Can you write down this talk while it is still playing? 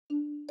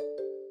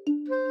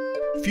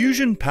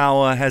Fusion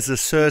power has a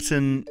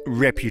certain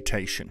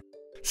reputation.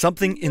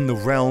 Something in the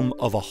realm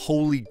of a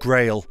holy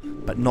grail,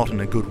 but not in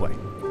a good way.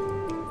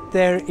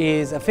 There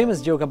is a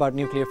famous joke about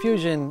nuclear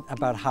fusion,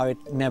 about how it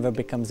never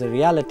becomes a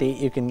reality.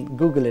 You can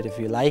Google it if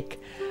you like.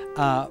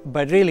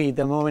 But really,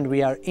 the moment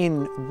we are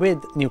in with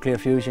nuclear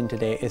fusion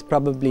today is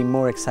probably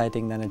more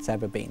exciting than it's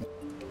ever been.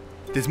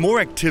 There's more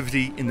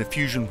activity in the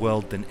fusion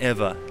world than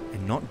ever,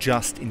 and not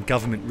just in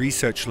government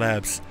research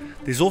labs.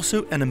 There's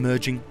also an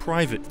emerging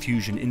private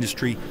fusion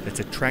industry that's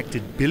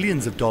attracted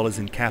billions of dollars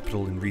in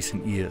capital in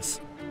recent years.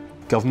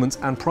 Governments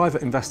and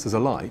private investors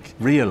alike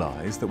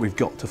realise that we've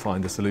got to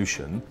find a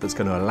solution that's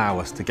going to allow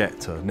us to get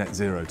to net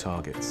zero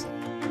targets.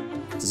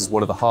 This is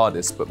one of the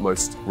hardest but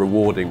most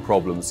rewarding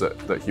problems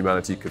that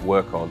humanity could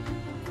work on.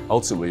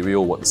 Ultimately, we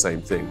all want the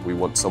same thing. We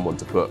want someone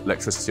to put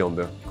electricity on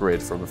the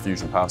grid from a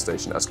fusion power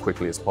station as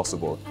quickly as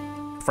possible.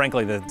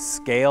 Frankly, the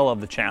scale of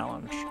the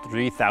challenge,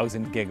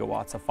 3,000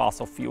 gigawatts of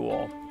fossil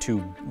fuel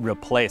to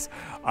replace,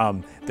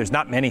 there's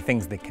not many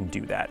things that can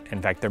do that.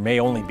 In fact, there may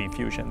only be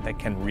fusion that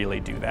can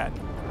really do that.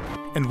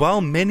 And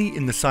while many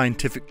in the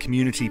scientific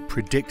community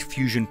predict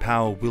fusion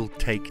power will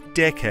take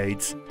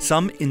decades,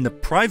 some in the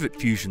private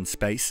fusion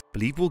space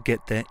believe we'll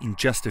get there in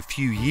just a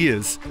few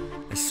years,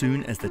 as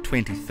soon as the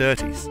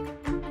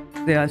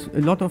 2030s. There's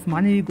a lot of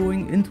money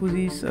going into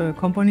these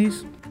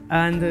companies,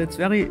 and it's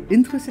very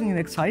interesting and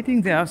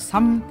exciting. There are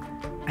some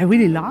I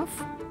really love,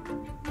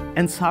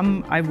 and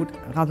some I would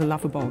rather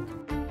laugh about.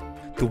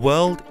 The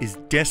world is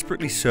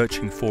desperately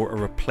searching for a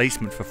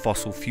replacement for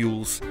fossil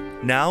fuels.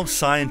 Now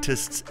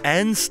scientists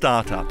and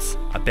startups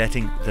are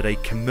betting that a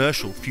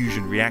commercial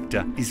fusion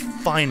reactor is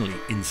finally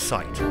in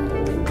sight.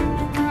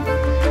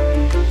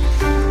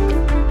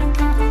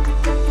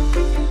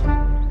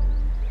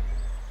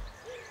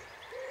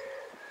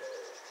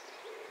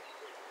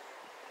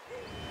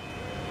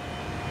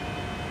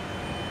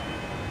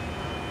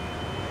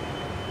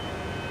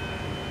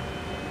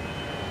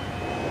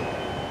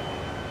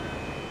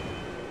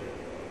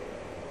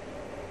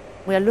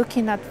 We are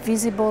looking at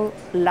visible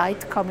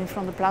light coming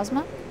from the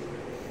plasma.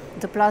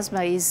 The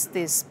plasma is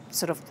this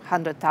sort of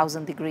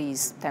 100,000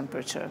 degrees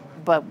temperature,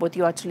 but what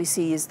you actually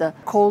see is the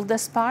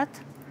coldest part.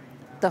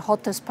 The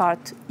hottest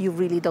part, you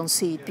really don't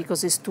see it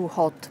because it's too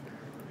hot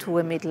to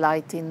emit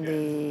light in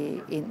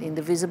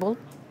the visible,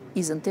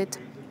 isn't it?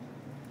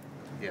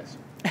 Yes.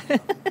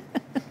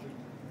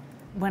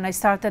 When I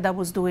started, I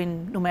was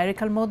doing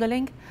numerical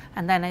modeling,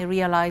 and then I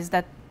realized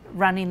that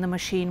running the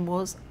machine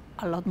was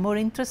a lot more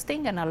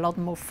interesting and a lot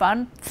more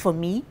fun for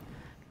me.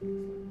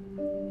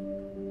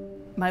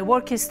 My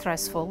work is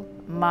stressful.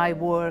 My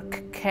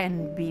work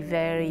can be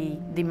very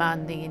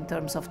demanding in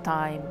terms of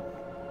time,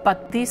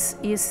 but this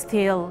is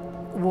still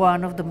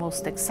one of the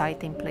most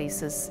exciting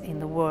places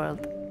in the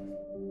world.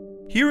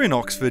 Here in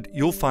Oxford,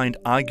 you'll find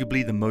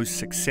arguably the most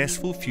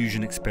successful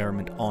fusion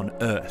experiment on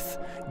Earth,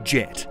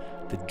 JET,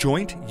 the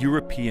Joint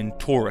European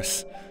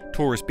Torus,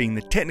 torus being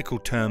the technical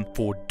term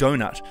for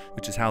donut,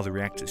 which is how the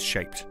reactor's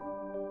shaped.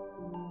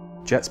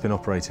 JET's been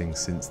operating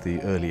since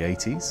the early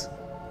 80s,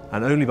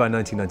 and only by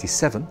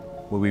 1997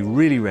 were we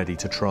really ready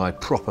to try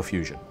proper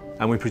fusion.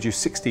 And we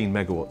produced 16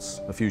 megawatts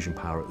of fusion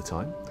power at the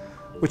time,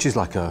 which is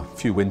like a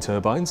few wind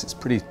turbines. It's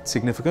pretty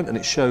significant, and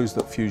it shows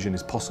that fusion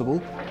is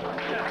possible.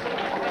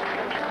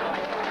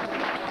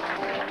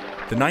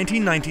 The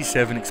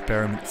 1997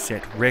 experiment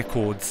set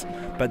records,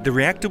 but the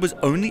reactor was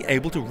only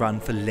able to run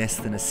for less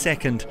than a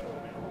second.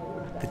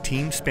 The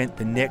team spent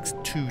the next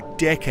 2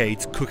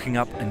 decades cooking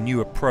up a new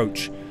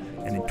approach,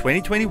 and in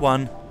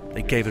 2021,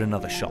 they gave it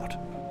another shot.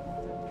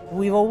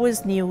 We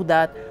always knew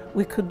that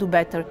we could do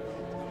better.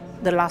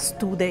 The last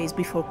 2 days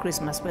before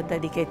Christmas were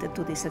dedicated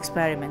to these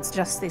experiments,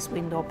 just this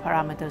window of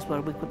parameters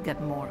where we could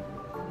get more.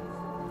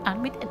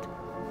 And we did.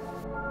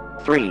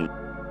 3,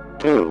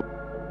 2,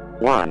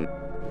 1.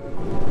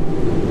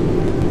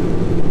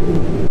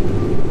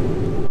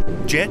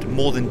 JET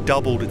more than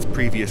doubled its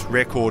previous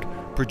record,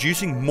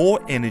 producing more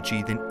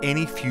energy than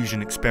any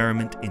fusion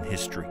experiment in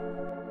history.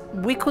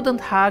 We couldn't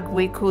hug,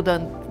 we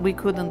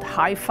couldn't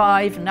high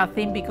five,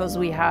 nothing, because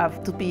we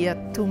have to be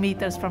at 2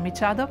 meters from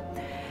each other.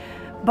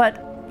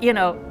 But, you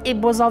know, it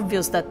was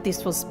obvious that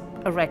this was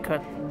a record.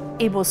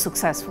 It was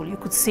successful. You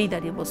could see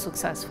that it was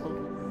successful.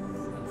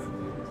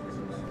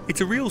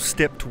 It's a real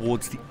step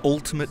towards the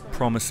ultimate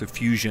promise of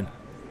fusion,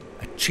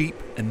 a cheap,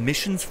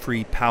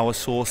 emissions-free power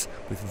source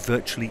with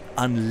virtually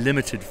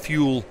unlimited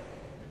fuel.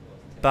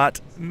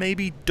 But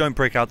maybe don't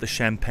break out the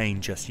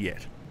champagne just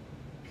yet.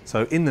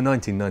 So in the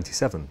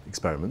 1997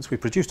 experiments, we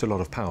produced a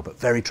lot of power, but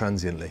very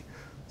transiently.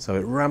 So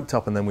it ramped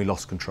up and then we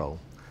lost control.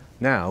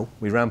 Now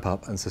we ramp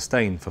up and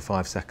sustain for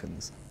 5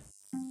 seconds.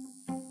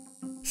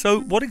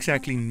 So what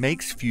exactly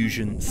makes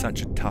fusion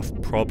such a tough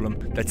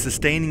problem that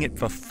sustaining it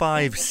for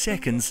 5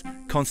 seconds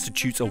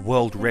constitutes a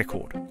world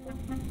record?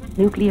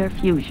 Nuclear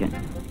fusion.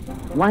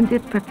 Once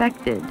it's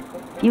perfected,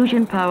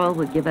 fusion power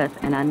will give us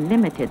an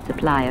unlimited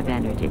supply of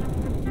energy.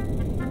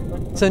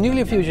 So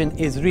nuclear fusion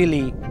is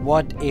really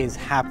what is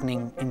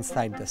happening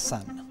inside the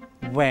sun,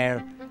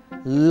 where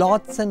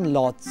lots and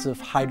lots of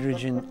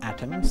hydrogen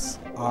atoms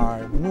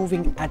are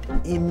moving at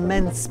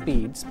immense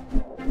speeds.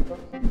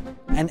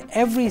 And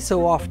every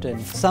so often,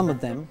 some of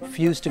them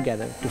fuse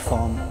together to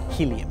form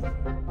helium.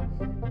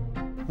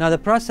 Now, the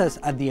process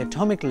at the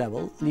atomic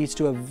level leads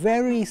to a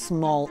very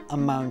small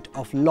amount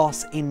of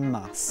loss in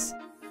mass.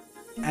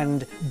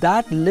 And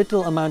that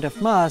little amount of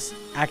mass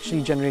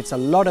actually generates a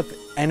lot of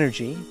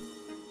energy.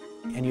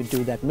 And you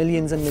do that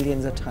millions and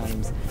millions of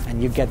times,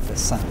 and you get the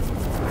sun.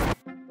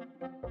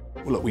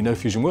 Well, look, we know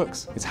fusion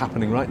works. It's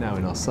happening right now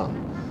in our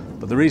sun.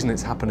 But the reason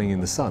it's happening in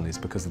the sun is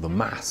because of the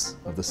mass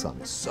of the sun.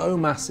 It's so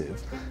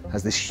massive,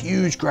 has this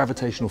huge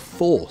gravitational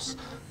force,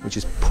 which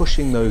is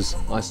pushing those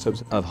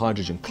isotopes of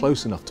hydrogen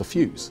close enough to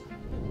fuse.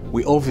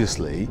 We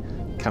obviously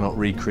cannot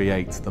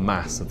recreate the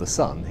mass of the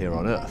sun here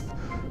on Earth.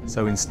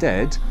 So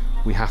instead,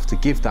 we have to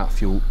give that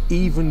fuel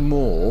even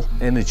more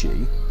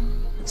energy.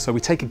 So we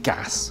take a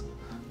gas,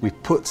 we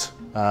put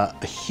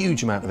a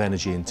huge amount of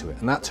energy into it,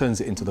 and that turns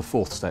it into the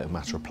fourth state of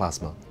matter, a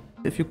plasma.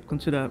 If you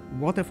consider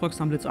water, for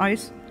example, it's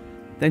ice,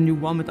 then you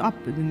warm it up,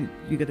 and then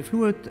you get a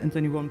fluid, and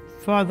then you warm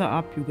further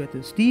up, you get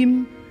a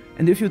steam.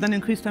 And if you then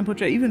increase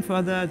temperature even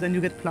further, then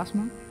you get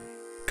plasma.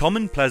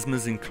 Common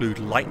plasmas include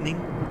lightning,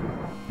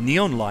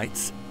 neon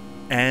lights,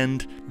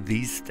 and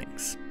these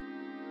things.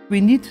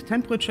 We need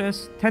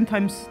temperatures 10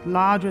 times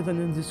larger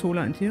than in the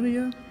solar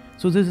interior.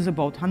 So this is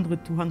about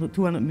 100,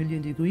 200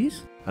 million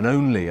degrees. And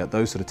only at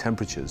those sort of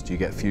temperatures do you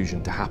get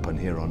fusion to happen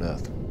here on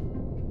Earth.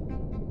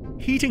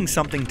 Heating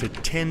something to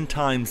 10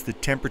 times the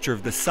temperature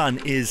of the sun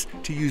is,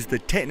 to use the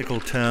technical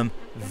term,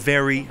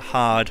 very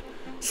hard.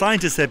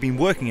 Scientists have been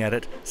working at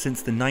it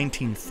since the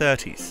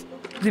 1930s.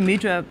 The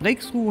major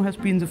breakthrough has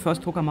been the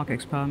first tokamak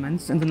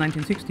experiments in the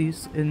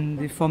 1960s in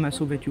the former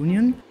Soviet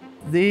Union.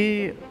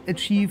 They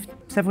achieved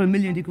several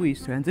million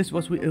degrees, and this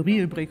was a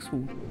real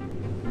breakthrough.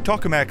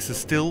 Tokamaks are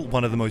still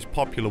one of the most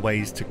popular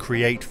ways to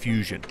create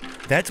fusion.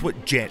 That's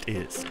what JET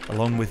is,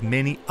 along with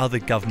many other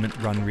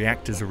government-run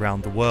reactors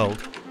around the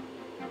world.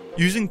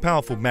 Using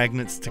powerful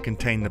magnets to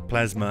contain the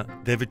plasma,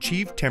 they've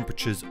achieved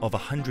temperatures of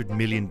 100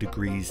 million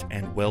degrees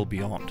and well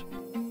beyond.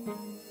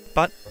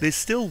 But there's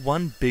still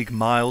one big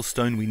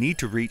milestone we need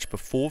to reach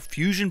before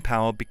fusion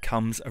power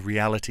becomes a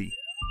reality: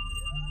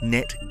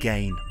 net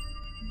gain.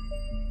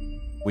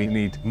 We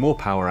need more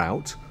power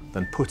out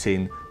than put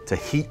in to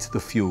heat the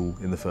fuel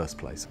in the first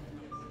place.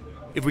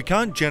 If we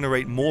can't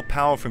generate more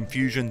power from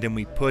fusion than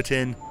we put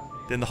in,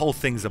 then the whole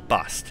thing's a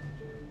bust.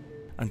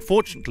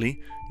 Unfortunately,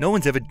 no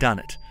one's ever done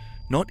it.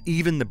 Not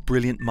even the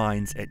brilliant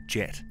minds at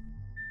JET.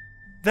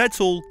 That's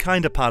all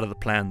kind of part of the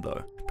plan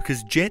though,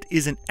 because JET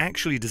isn't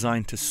actually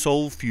designed to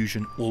solve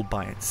fusion all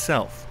by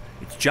itself.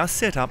 It's just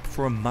set up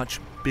for a much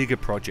bigger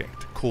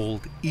project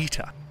called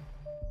ITER.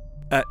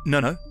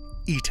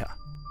 ITER.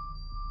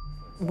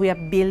 We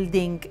are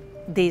building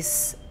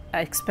this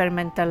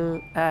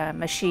experimental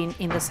machine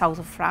in the south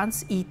of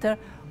France, ITER,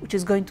 which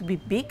is going to be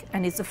big,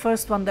 and it's the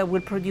first one that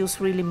will produce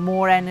really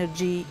more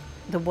energy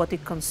than what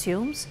it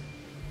consumes.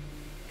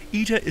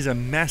 ITER is a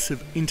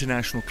massive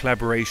international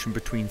collaboration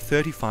between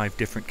 35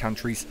 different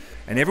countries,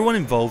 and everyone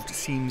involved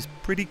seems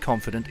pretty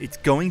confident it's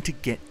going to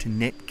get to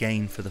net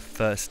gain for the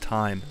first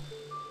time.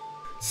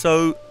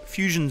 So,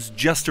 fusion's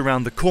just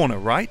around the corner,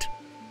 right?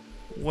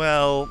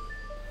 Well...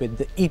 With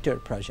the ITER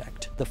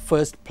project, the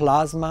first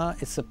plasma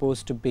is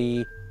supposed to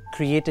be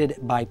created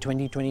by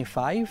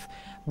 2025,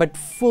 but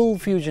full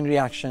fusion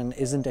reaction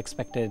isn't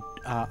expected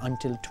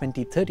until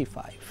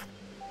 2035.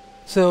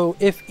 So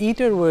if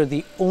ITER were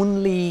the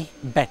only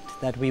bet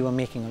that we were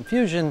making on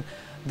fusion,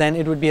 then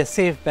it would be a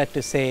safe bet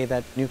to say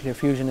that nuclear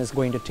fusion is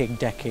going to take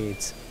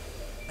decades.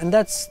 And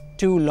that's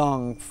too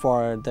long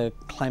for the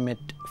climate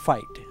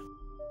fight.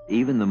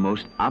 Even the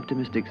most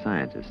optimistic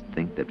scientists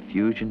think that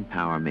fusion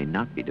power may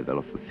not be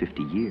developed for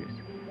 50 years,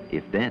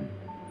 if then,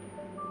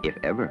 if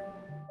ever.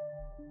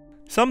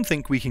 Some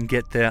think we can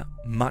get there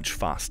much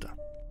faster.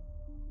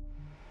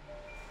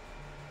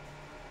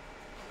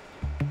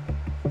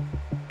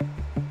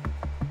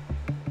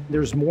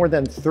 There's more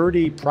than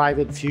 30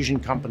 private fusion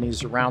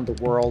companies around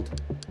the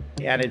world,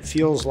 and it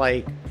feels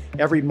like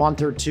every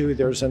month or two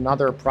there's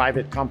another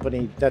private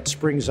company that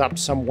springs up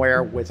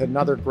somewhere with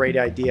another great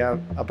idea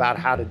about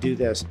how to do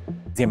this.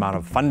 The amount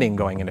of funding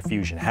going into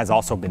fusion has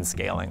also been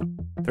scaling.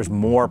 There's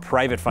more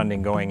private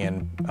funding going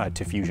in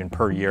to fusion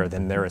per year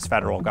than there is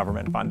federal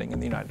government funding in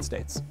the United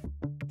States.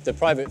 The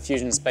private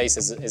fusion space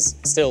is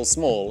still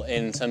small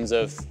in terms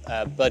of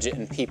budget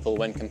and people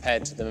when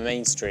compared to the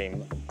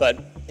mainstream.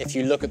 But if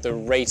you look at the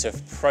rate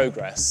of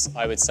progress,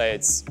 I would say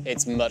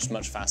it's much,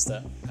 much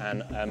faster.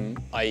 And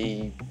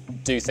I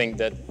do think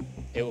that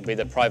it will be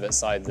the private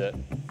side that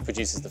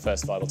produces the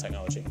first viable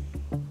technology.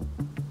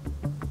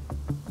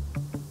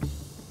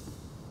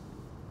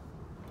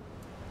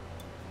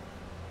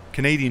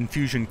 Canadian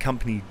fusion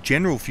company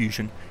General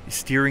Fusion is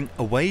steering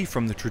away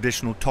from the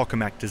traditional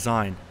tokamak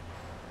design.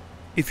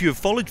 If you have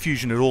followed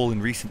fusion at all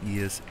in recent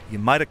years, you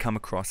might have come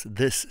across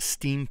this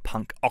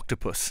steampunk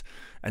octopus,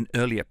 an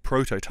earlier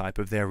prototype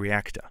of their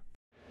reactor.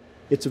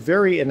 It's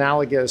very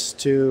analogous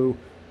to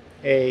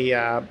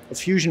a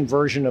fusion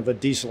version of a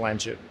diesel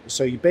engine.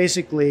 So you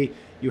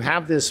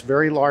have this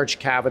very large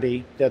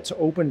cavity that's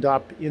opened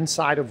up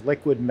inside of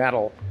liquid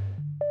metal.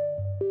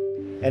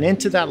 And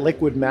into that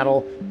liquid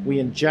metal, we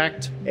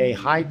inject a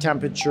high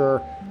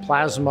temperature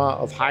plasma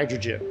of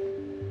hydrogen.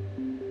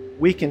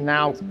 We can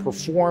now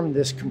perform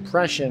this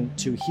compression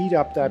to heat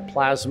up that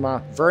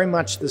plasma very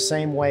much the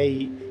same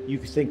way you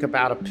think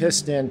about a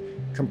piston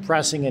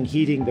compressing and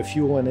heating the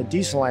fuel in a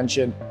diesel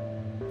engine.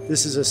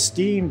 This is a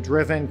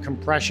steam-driven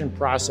compression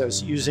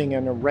process using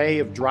an array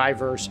of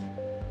drivers.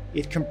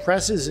 It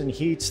compresses and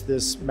heats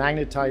this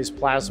magnetized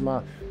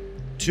plasma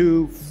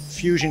to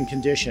fusion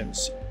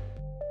conditions.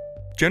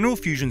 General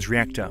Fusion's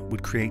reactor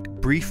would create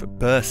brief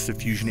bursts of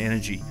fusion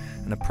energy,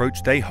 an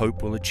approach they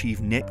hope will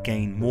achieve net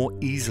gain more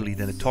easily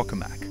than a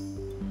tokamak.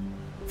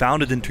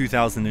 Founded in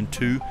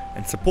 2002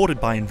 and supported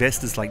by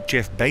investors like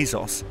Jeff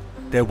Bezos,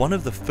 they're one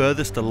of the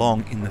furthest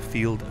along in the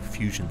field of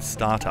fusion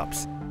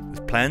startups,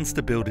 with plans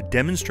to build a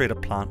demonstrator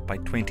plant by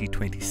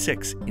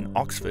 2026 in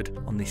Oxford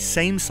on the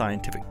same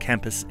scientific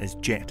campus as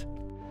JET.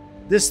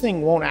 This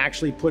thing won't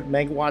actually put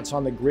megawatts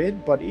on the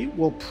grid, but it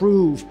will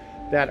prove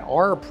that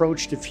our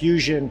approach to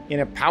fusion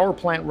in a power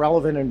plant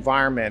relevant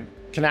environment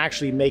can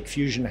actually make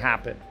fusion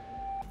happen.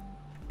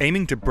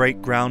 Aiming to break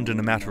ground in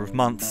a matter of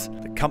months,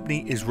 the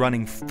company is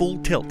running full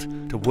tilt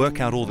to work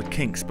out all the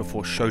kinks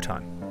before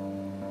showtime.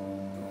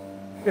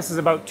 This is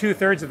about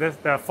 2/3 of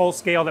the full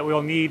scale that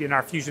we'll need in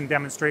our fusion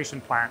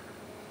demonstration plant.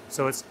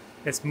 So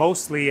it's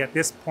mostly at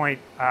this point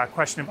a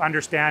question of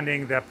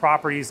understanding the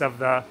properties of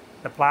the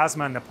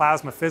plasma and the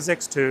plasma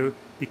physics to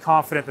be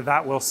confident that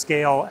that will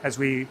scale as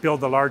we build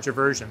the larger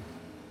version.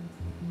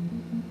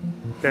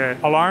 The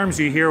alarms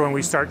you hear when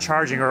we start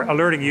charging are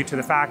alerting you to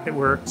the fact that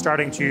we're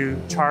starting to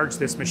charge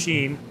this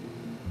machine.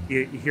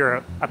 You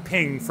hear a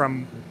ping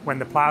from when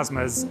the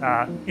plasma is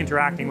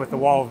interacting with the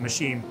wall of the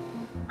machine.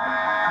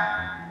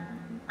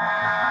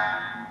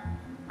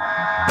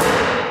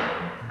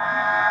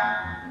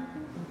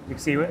 You can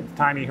see at the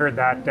time you heard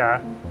that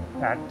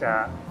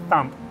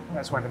thump,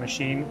 that's when the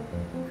machine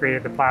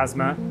created the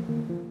plasma.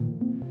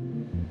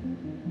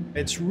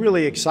 It's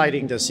really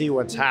exciting to see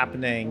what's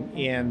happening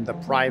in the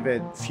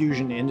private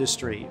fusion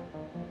industry.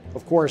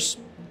 Of course,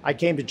 I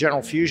came to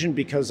General Fusion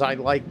because I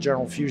like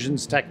General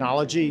Fusion's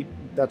technology.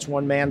 That's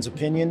one man's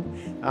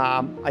opinion.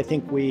 I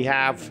think we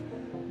have,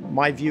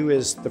 my view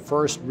is the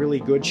first really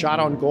good shot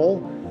on goal,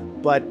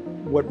 but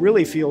what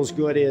really feels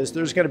good is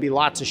there's going to be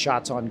lots of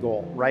shots on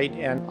goal, right?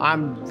 And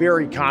I'm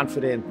very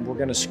confident we're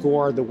going to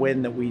score the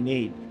win that we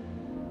need.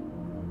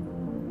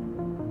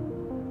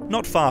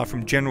 Not far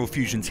from General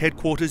Fusion's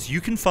headquarters, you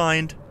can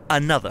find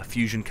another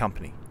fusion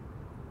company.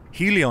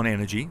 Helion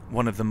Energy,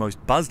 one of the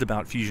most buzzed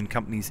about fusion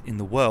companies in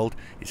the world,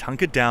 is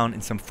hunkered down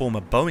in some former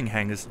Boeing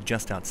hangars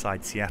just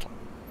outside Seattle.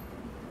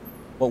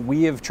 What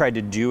we have tried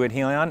to do at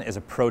Helion is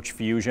approach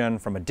fusion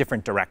from a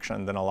different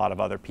direction than a lot of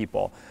other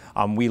people.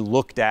 We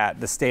looked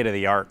at the state of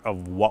the art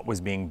of what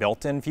was being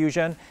built in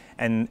fusion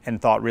and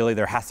thought really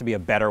there has to be a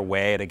better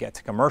way to get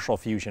to commercial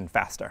fusion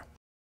faster.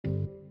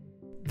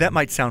 That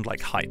might sound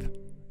like hype,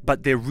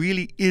 but there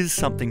really is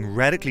something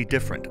radically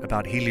different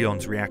about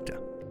Helion's reactor.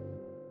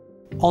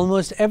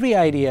 Almost every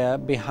idea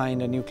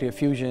behind a nuclear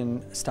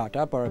fusion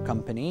startup or a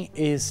company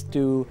is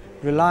to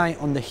rely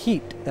on the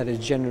heat that is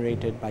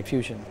generated by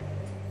fusion,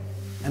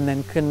 and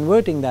then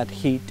converting that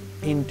heat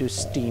into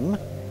steam,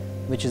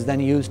 which is then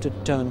used to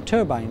turn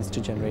turbines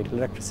to generate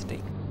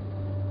electricity.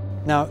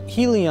 Now,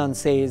 Helion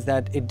says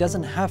that it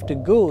doesn't have to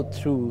go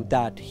through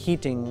that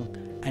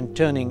heating and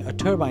turning a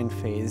turbine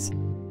phase.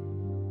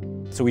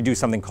 So we do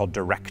something called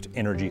direct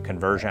energy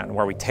conversion,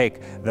 where we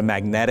take the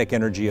magnetic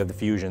energy of the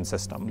fusion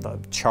system, the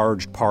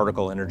charged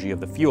particle energy of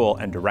the fuel,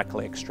 and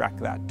directly extract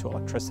that to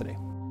electricity.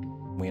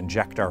 We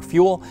inject our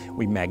fuel,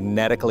 we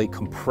magnetically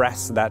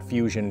compress that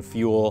fusion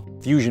fuel.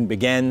 Fusion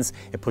begins,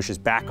 it pushes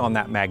back on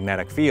that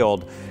magnetic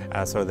field.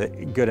 So the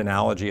good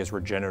analogy is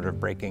regenerative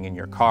braking in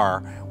your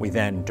car. We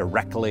then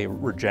directly,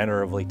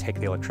 regeneratively take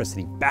the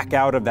electricity back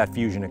out of that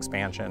fusion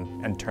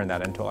expansion and turn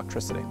that into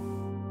electricity.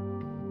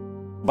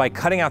 By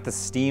cutting out the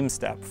steam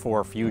step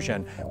for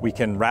fusion, we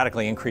can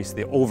radically increase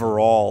the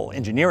overall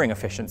engineering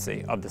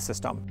efficiency of the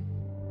system.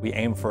 We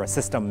aim for a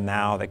system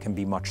now that can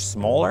be much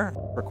smaller,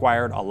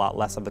 required a lot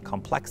less of the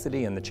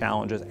complexity and the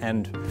challenges,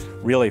 and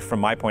really, from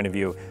my point of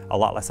view, a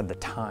lot less of the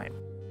time.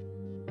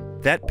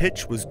 That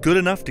pitch was good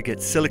enough to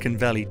get Silicon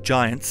Valley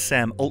giants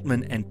Sam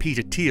Altman and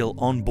Peter Thiel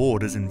on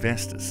board as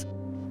investors.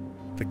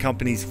 The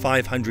company's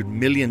 $500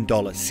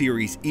 million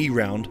Series E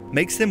round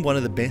makes them one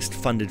of the best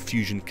funded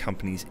fusion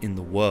companies in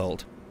the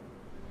world.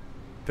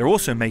 They're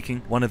also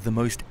making one of the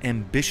most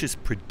ambitious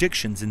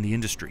predictions in the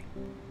industry.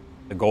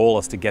 The goal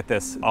is to get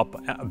this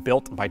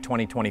built by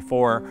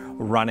 2024,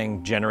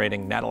 running,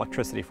 generating net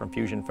electricity from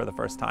fusion for the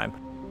first time.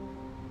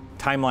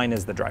 Timeline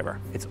is the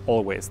driver. It's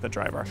always the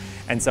driver.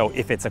 And so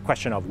if it's a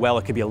question of, well,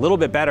 it could be a little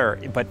bit better,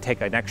 but take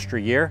an extra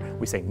year,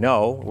 we say,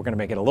 no, we're going to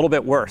make it a little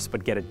bit worse,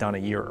 but get it done a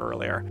year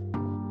earlier.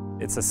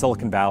 It's a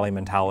Silicon Valley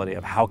mentality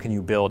of how can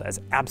you build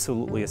as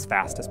absolutely as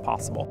fast as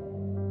possible.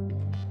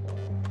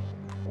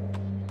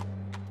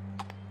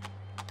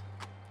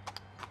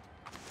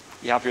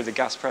 You happy with the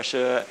gas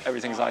pressure?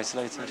 Everything's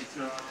isolated.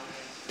 You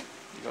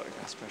got the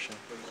gas pressure.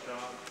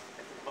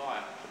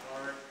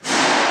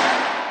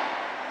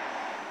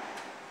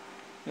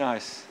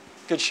 Nice.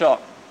 Good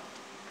shot.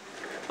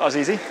 That was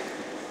easy.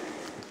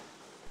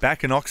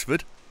 Back in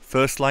Oxford,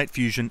 First Light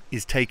Fusion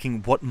is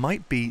taking what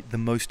might be the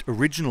most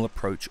original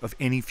approach of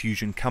any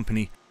fusion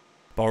company,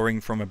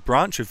 borrowing from a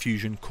branch of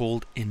fusion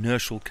called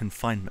inertial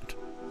confinement.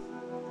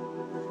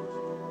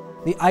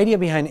 The idea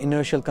behind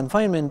inertial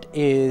confinement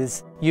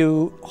is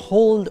you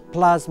hold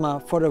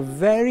plasma for a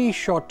very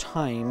short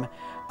time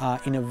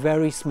in a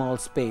very small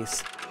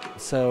space.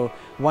 So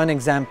one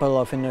example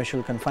of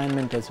inertial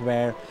confinement is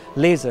where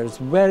lasers,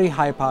 very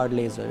high-powered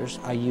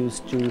lasers, are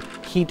used to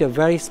heat a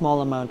very small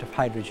amount of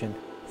hydrogen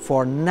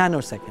for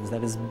nanoseconds,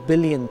 that is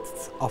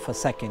billionths of a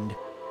second.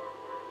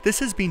 This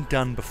has been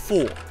done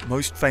before,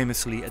 most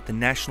famously at the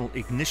National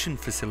Ignition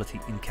Facility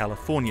in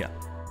California.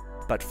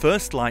 But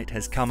First Light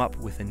has come up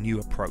with a new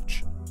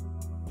approach.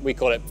 We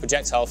call it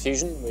projectile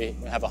fusion. We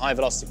have a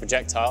high-velocity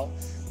projectile.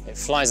 It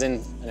flies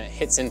in and it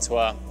hits into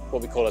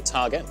what we call a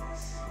target.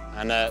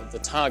 And the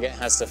target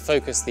has to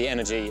focus the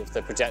energy of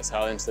the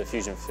projectile into the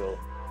fusion fuel.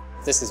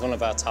 This is one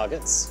of our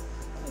targets.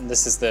 And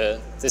this is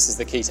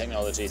the key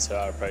technology to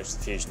our approach to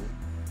fusion.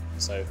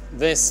 So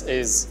this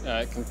is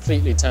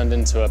completely turned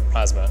into a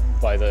plasma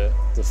by the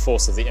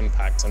force of the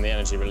impact and the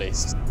energy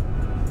released.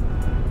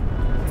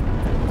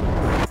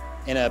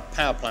 In a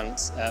power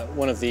plant,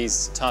 one of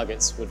these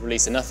targets would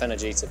release enough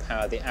energy to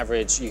power the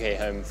average UK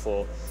home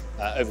for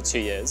over 2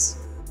 years.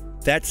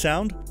 That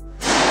sound?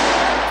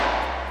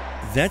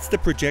 That's the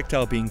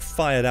projectile being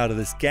fired out of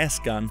this gas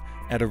gun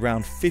at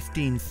around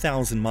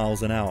 15,000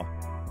 miles an hour.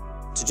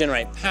 To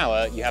generate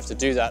power, you have to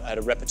do that at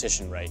a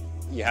repetition rate.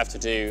 You have to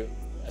do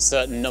a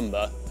certain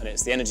number, and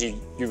it's the energy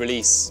you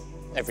release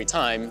every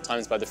time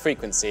times by the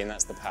frequency, and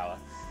that's the power.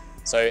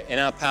 So in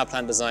our power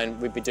plant design,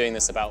 we'd be doing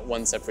this about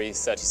once every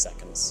 30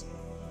 seconds.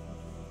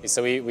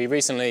 So we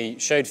recently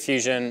showed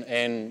fusion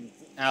in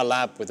our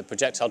lab with a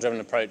projectile-driven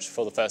approach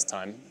for the first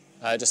time.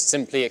 Just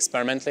simply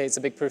experimentally, it's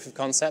a big proof of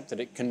concept that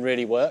it can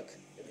really work.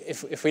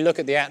 If we look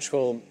at the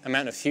actual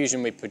amount of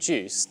fusion we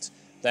produced,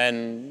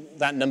 then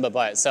that number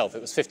by itself,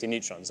 it was 50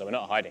 neutrons, so we're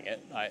not hiding it.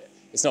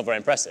 It's not very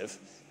impressive.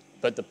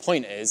 But the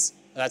point is,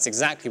 that's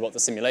exactly what the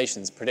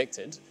simulations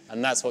predicted,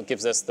 and that's what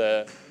gives us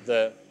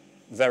the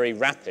very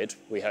rapid,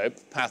 we hope,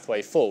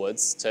 pathway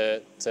forwards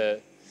to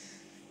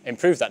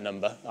improve that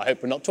number. I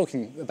hope we're not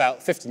talking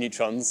about 50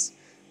 neutrons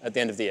at the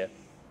end of the year.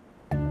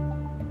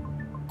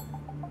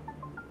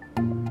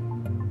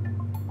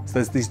 So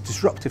there's these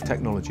disruptive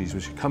technologies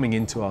which are coming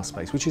into our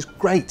space, which is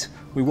great.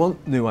 We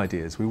want new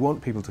ideas. We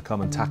want people to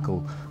come and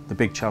tackle the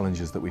big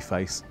challenges that we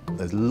face.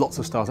 There's lots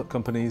of startup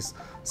companies.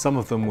 Some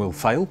of them will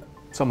fail.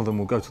 Some of them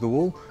will go to the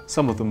wall.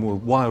 Some of them will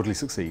wildly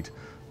succeed.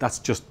 That's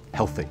just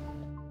healthy.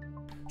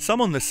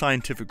 Some on the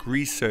scientific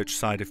research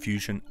side of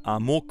fusion are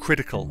more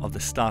critical of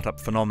the startup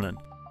phenomenon.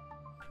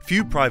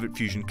 Few private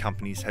fusion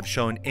companies have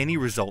shown any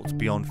results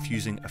beyond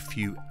fusing a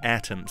few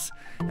atoms,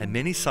 and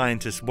many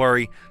scientists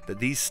worry that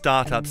these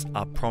startups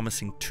are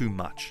promising too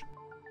much.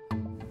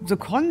 The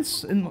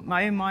cons, in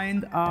my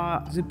mind,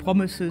 are the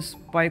promises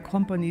by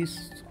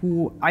companies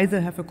who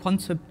either have a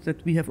concept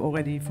that we have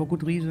already, for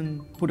good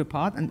reason, put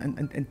apart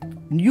and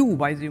knew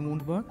why they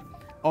won't work,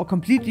 or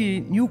completely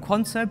new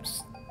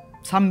concepts.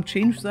 Some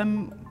change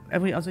them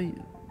every other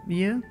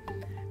year,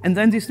 and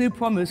then they still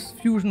promise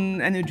fusion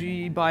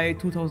energy by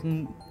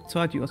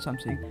 2030 or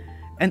something.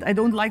 And I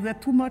don't like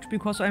that too much,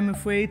 because I'm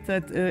afraid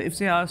that if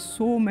there are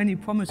so many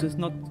promises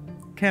not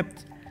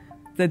kept,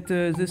 that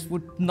this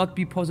would not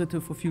be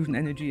positive for fusion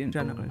energy in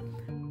general.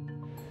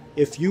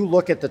 If you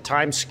look at the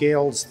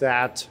timescales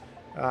that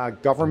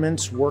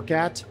governments work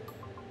at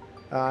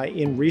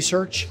in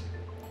research,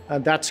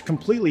 that's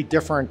completely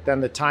different than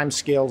the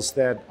timescales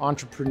that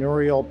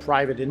entrepreneurial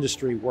private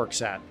industry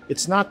works at.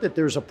 It's not that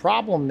there's a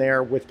problem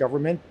there with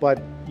government,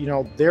 but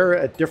they're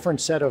a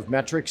different set of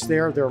metrics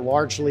there. They're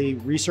largely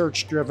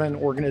research-driven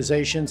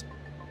organizations.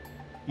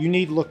 You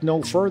need look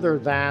no further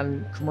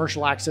than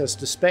commercial access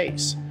to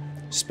space.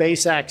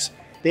 SpaceX,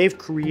 they've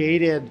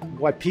created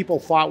what people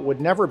thought would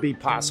never be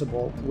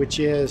possible, which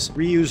is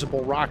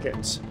reusable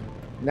rockets.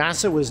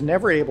 NASA was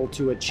never able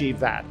to achieve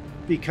that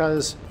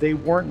because they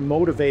weren't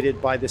motivated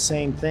by the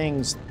same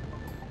things.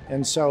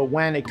 And so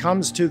when it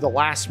comes to the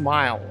last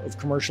mile of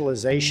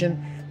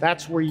commercialization,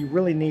 that's where you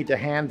really need to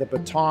hand the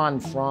baton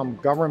from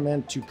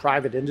government to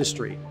private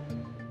industry.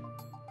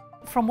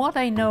 From what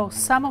I know,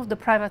 some of the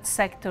private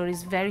sector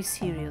is very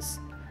serious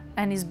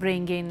and is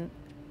bringing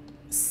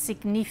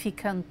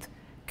significant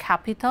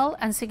capital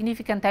and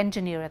significant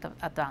engineering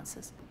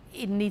advances.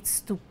 It needs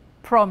to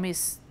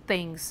promise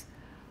things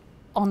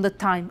on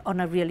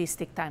a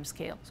realistic time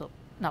scale. So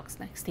not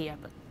next year,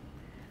 but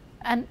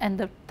and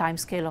the time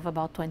scale of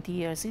about 20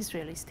 years is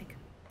realistic.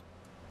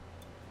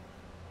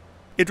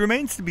 It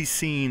remains to be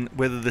seen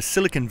whether the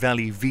Silicon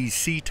Valley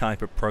VC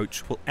type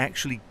approach will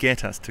actually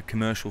get us to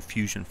commercial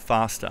fusion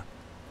faster.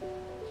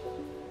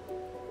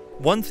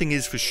 One thing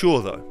is for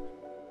sure though,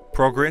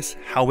 Progress,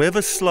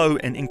 however slow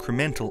and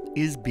incremental,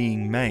 is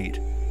being made.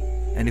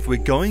 And if we're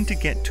going to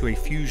get to a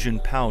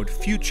fusion-powered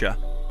future,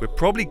 we're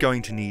probably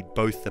going to need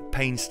both the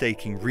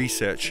painstaking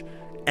research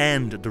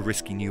and the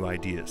risky new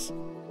ideas.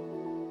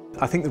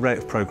 I think the rate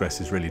of progress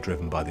is really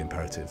driven by the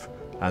imperative.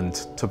 And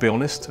to be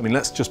honest, I mean,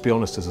 let's just be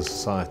honest as a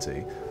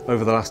society,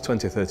 over the last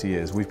 20 or 30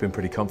 years, we've been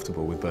pretty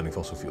comfortable with burning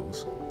fossil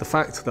fuels. The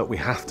fact that we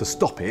have to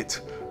stop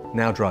it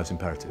now drives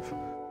imperative.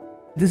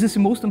 This is the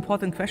most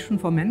important question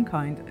for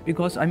mankind,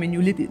 because, I mean,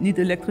 you need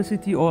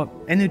electricity or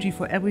energy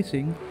for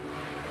everything.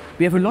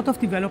 We have a lot of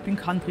developing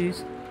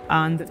countries,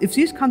 and if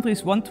these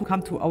countries want to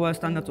come to our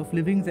standards of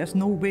living, there's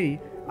no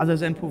way other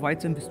than provide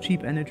them with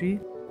cheap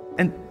energy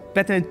and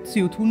better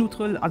CO2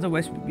 neutral,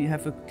 otherwise we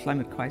have a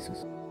climate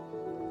crisis.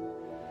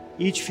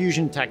 Each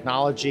fusion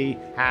technology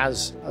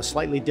has a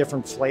slightly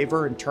different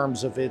flavor in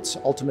terms of its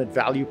ultimate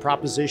value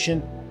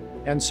proposition.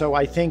 And so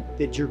I think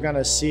that you're going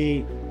to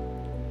see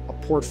a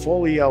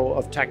portfolio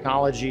of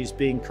technologies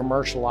being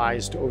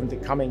commercialized over the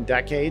coming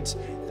decades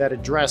that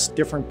address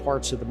different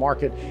parts of the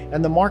market.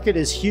 And the market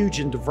is huge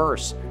and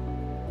diverse.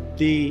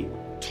 The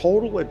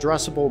total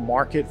addressable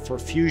market for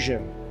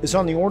fusion is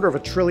on the order of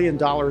 $1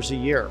 trillion a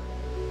year.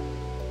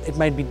 It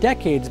might be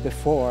decades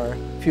before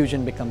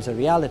fusion becomes a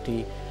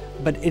reality,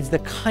 but it's the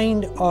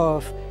kind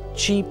of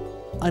cheap,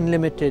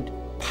 unlimited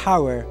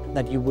power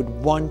that you would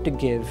want to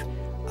give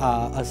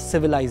a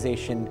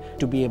civilization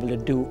to be able to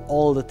do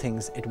all the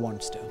things it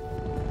wants to.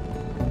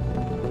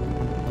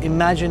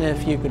 Imagine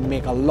if you could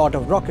make a lot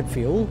of rocket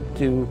fuel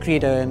to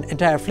create an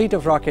entire fleet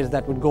of rockets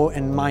that would go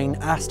and mine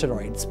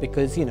asteroids,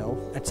 because, you know,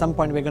 at some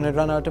point we're going to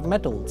run out of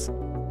metals.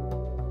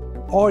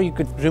 Or you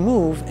could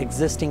remove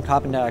existing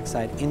carbon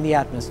dioxide in the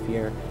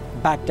atmosphere,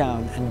 back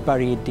down and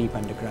bury it deep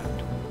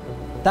underground.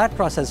 That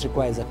process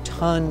requires a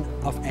ton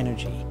of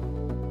energy.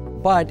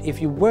 But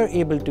if you were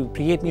able to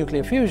create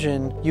nuclear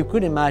fusion, you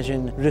could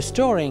imagine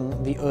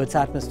restoring the Earth's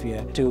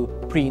atmosphere to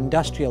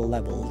pre-industrial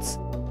levels.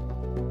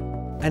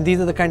 And these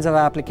are the kinds of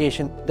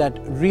applications that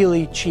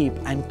really cheap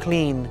and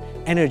clean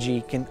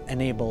energy can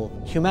enable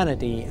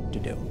humanity to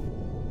do.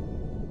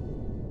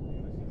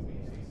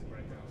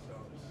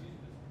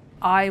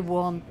 I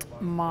want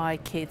my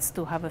kids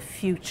to have a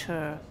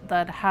future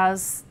that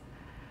has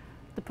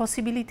the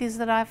possibilities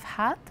that I've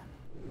had.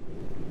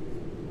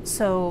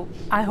 So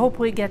I hope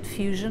we get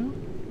fusion,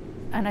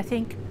 and I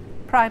think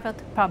private,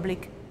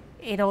 public,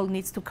 it all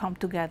needs to come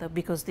together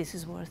because this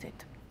is worth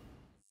it.